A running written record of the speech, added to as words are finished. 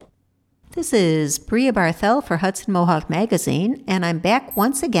This is Bria Barthel for Hudson Mohawk Magazine, and I'm back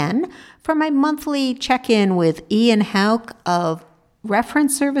once again for my monthly check-in with Ian Hauk of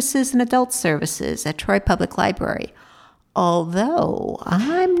Reference Services and Adult Services at Troy Public Library. Although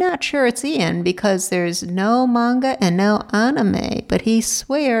I'm not sure it's Ian because there's no manga and no anime, but he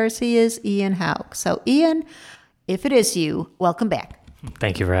swears he is Ian Hauk. So Ian, if it is you, welcome back.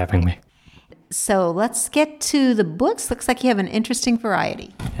 Thank you for having me. So let's get to the books. Looks like you have an interesting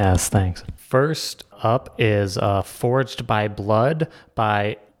variety. Yes, thanks. First up is Forged by Blood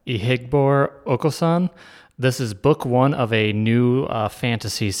by Ihigbor Okosan. This is book one of a new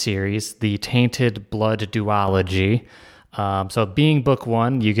fantasy series, the Tainted Blood Duology. So being book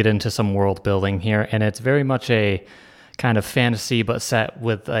one, you get into some world building here, and it's very much a kind of fantasy, but set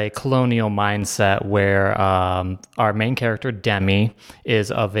with a colonial mindset where our main character, Demi,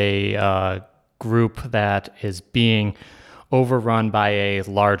 is of a group that is being overrun by a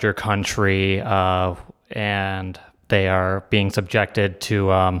larger country, and they are being subjected to,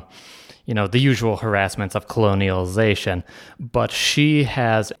 the usual harassments of colonialization. But she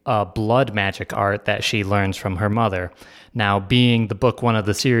has a blood magic art that she learns from her mother. Now, being the book one of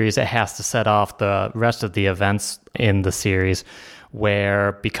the series, it has to set off the rest of the events in the series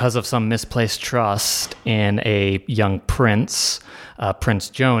where, because of some misplaced trust in a young prince, Prince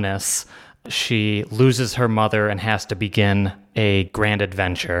Jonas, she loses her mother and has to begin a grand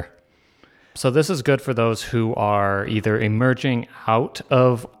adventure. So this is good for those who are either emerging out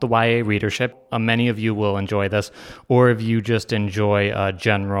of the YA readership. Many of you will enjoy this, or if you just enjoy a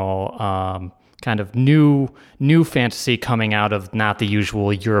general kind of new fantasy coming out of not the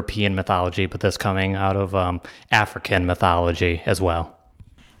usual European mythology, but this coming out of African mythology as well.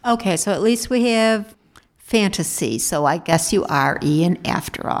 Okay, so at least we have fantasy, so I guess you are Ian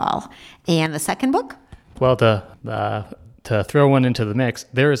after all. And the second book? Well, to throw one into the mix,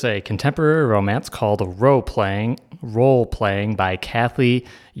 there is a contemporary romance called Role Playing by Kathy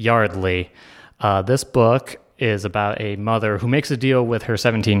Yardley. This book is about a mother who makes a deal with her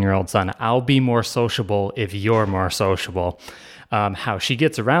 17-year-old son. I'll be more sociable if you're more sociable. How she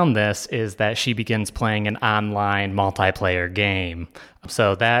gets around this is that she begins playing an online multiplayer game.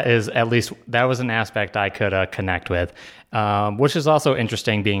 So that was an aspect I could connect with, which is also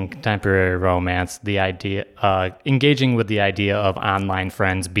interesting being contemporary romance, the idea, engaging with the idea of online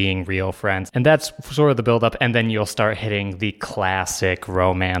friends being real friends. And that's sort of the buildup. And then you'll start hitting the classic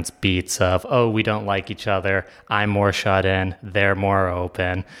romance beats of, oh, we don't like each other. I'm more shut in. They're more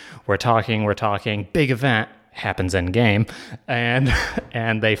open. We're talking. Big event happens in game, and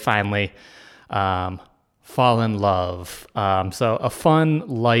they finally fall in love. So a fun,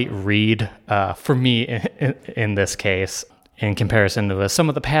 light read for me in this case, in comparison to some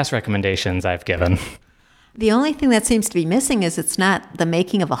of the past recommendations I've given. The only thing that seems to be missing is it's not the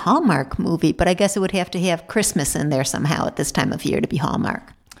making of a Hallmark movie, but I guess it would have to have Christmas in there somehow at this time of year to be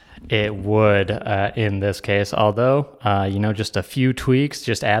Hallmark. It would in this case, although, just a few tweaks,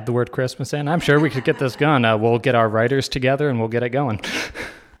 just add the word Christmas in. I'm sure we could get this done. We'll get our writers together and we'll get it going.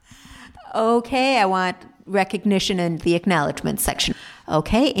 Okay, I want recognition in the acknowledgement section.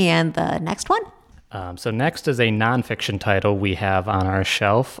 Okay, and the next one? So next is a nonfiction title we have on our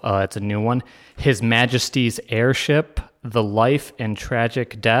shelf. It's a new one. His Majesty's Airship, The Life and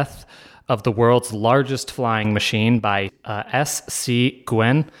Tragic Death of the World's Largest Flying Machine by S.C.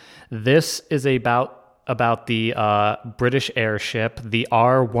 Gwynn. This is about the British airship, the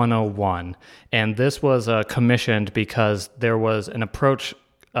R-101. And this was commissioned because there was an approach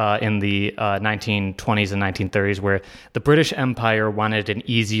in the 1920s and 1930s where the British Empire wanted an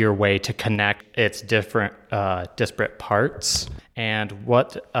easier way to connect its different disparate parts. And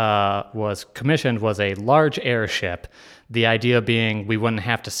what was commissioned was a large airship. The idea being we wouldn't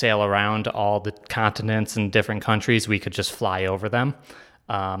have to sail around all the continents and different countries. We could just fly over them.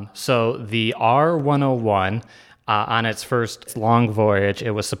 So the R-101, on its first long voyage,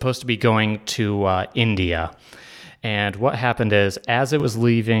 it was supposed to be going to India. And what happened is, as it was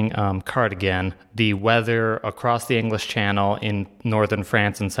leaving Cardigan, the weather across the English Channel in northern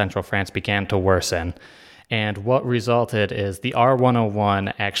France and central France began to worsen. And what resulted is the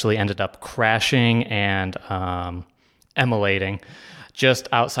R-101 actually ended up crashing and emulating just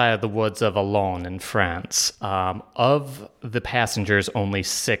outside of the woods of Olonne in France. Of the passengers, only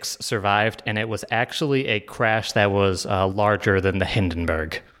 6 survived, and it was actually a crash that was larger than the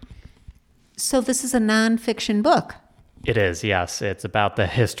Hindenburg. So this is a nonfiction book. It is, yes. It's about the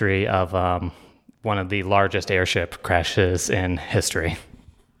history of one of the largest airship crashes in history.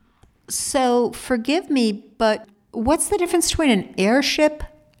 So forgive me, but what's the difference between an airship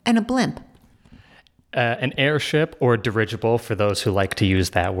and a blimp? An airship, or dirigible, for those who like to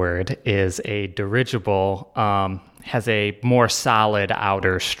use that word, is a dirigible, has a more solid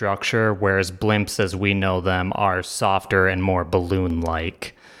outer structure, whereas blimps, as we know them, are softer and more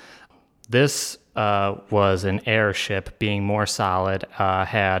balloon-like. This was an airship, being more solid,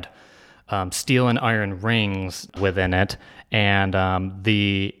 had steel and iron rings within it, and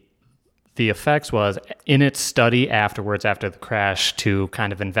the effects was, in its study afterwards, after the crash, to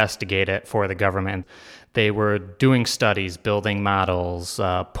kind of investigate it for the government, they were doing studies, building models,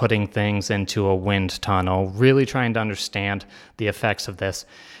 putting things into a wind tunnel, really trying to understand the effects of this.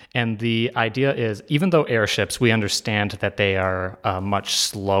 And the idea is, even though airships, we understand that they are much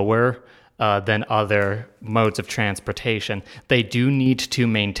slower than other modes of transportation, they do need to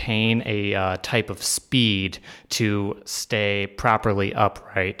maintain a type of speed to stay properly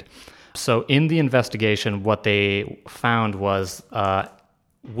upright. So in the investigation, what they found was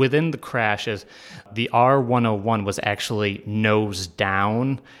within the crashes, the R101 was actually nose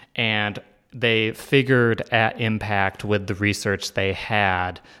down, and they figured at impact with the research they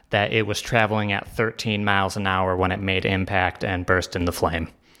had that it was traveling at 13 miles an hour when it made impact and burst into flame.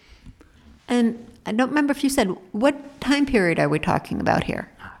 And I don't remember if you said, what time period are we talking about here?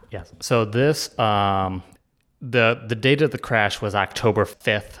 Yes. So this, the date of the crash was October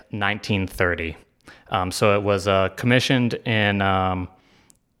 5th, 1930. So it was commissioned in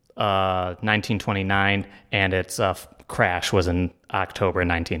 1929, and its crash was in October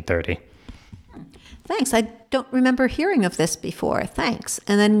 1930. Thanks. I don't remember hearing of this before. Thanks.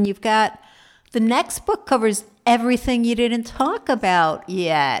 And then you've got the next book covers everything you didn't talk about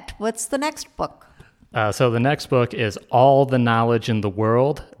yet. What's the next book? So the next book is All the Knowledge in the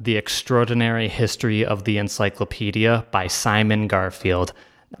World, The Extraordinary History of the Encyclopedia by Simon Garfield.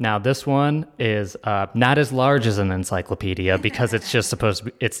 Now, this one is not as large as an encyclopedia because it's just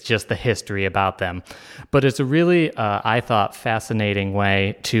the history about them. But it's a really, I thought, fascinating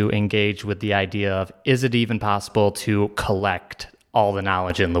way to engage with the idea of, is it even possible to collect all the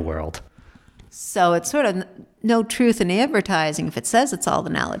knowledge in the world? So it's sort of no truth in advertising if it says it's all the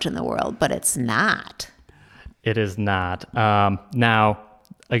knowledge in the world, but it's not. It is not. Now,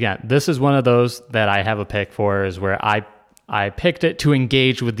 again, this is one of those that I have a pick for, is where I picked it to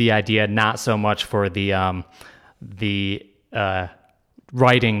engage with the idea, not so much for the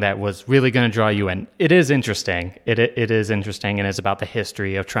writing that was really going to draw you in. It is interesting. It is interesting, and it's about the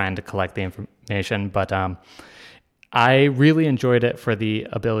history of trying to collect the information, but I really enjoyed it for the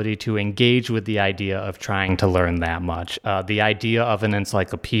ability to engage with the idea of trying to learn that much. The idea of an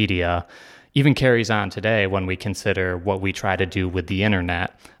encyclopedia even carries on today when we consider what we try to do with the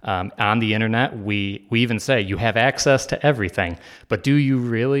internet. On the internet, we even say you have access to everything, but do you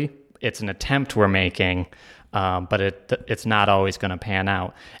really? It's an attempt we're making, but it's not always going to pan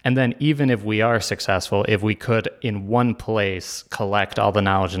out. And then even if we are successful, if we could in one place collect all the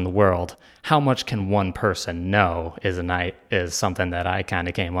knowledge in the world, how much can one person know is something that I kind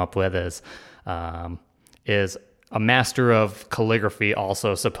of came up with. Is a master of calligraphy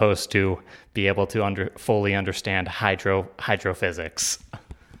also supposed to be able to fully understand hydrophysics?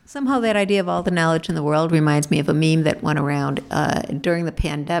 Somehow that idea of all the knowledge in the world reminds me of a meme that went around during the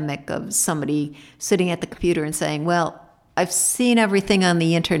pandemic of somebody sitting at the computer and saying, well, I've seen everything on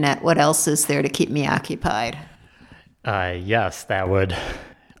the internet. What else is there to keep me occupied? Yes, that would...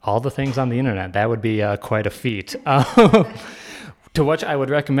 all the things on the internet, that would be quite a feat. To which I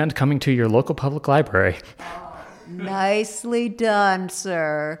would recommend coming to your local public library. Nicely done,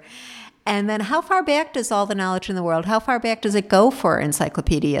 sir. And then how far back does all the knowledge in the world, how far back does it go for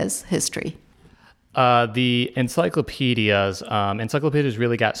encyclopedias history? The encyclopedias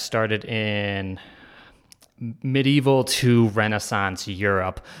really got started in medieval to Renaissance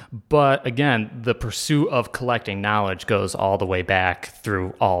Europe. But again, the pursuit of collecting knowledge goes all the way back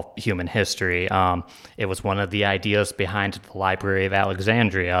through all human history. It was one of the ideas behind the Library of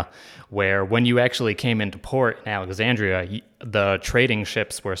Alexandria, where when you actually came into port in Alexandria, the trading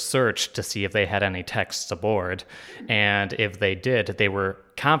ships were searched to see if they had any texts aboard. And if they did, they were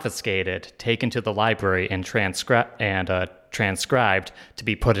confiscated, taken to the library, and transcribed to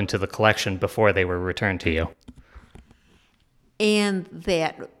be put into the collection before they were returned to you. And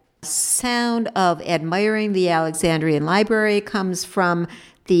that sound of admiring the Alexandrian Library comes from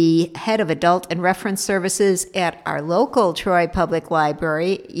the head of adult and reference services at our local Troy Public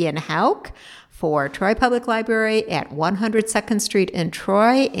Library, Ian Hauk, for Troy Public Library at 102nd Street in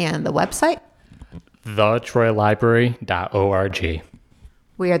Troy, and the website? thetroylibrary.org.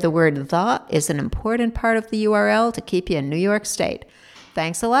 Where the word "the" is an important part of the URL to keep you in New York State.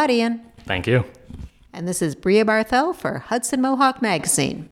 Thanks a lot, Ian. Thank you. And this is Bria Barthel for Hudson Mohawk Magazine.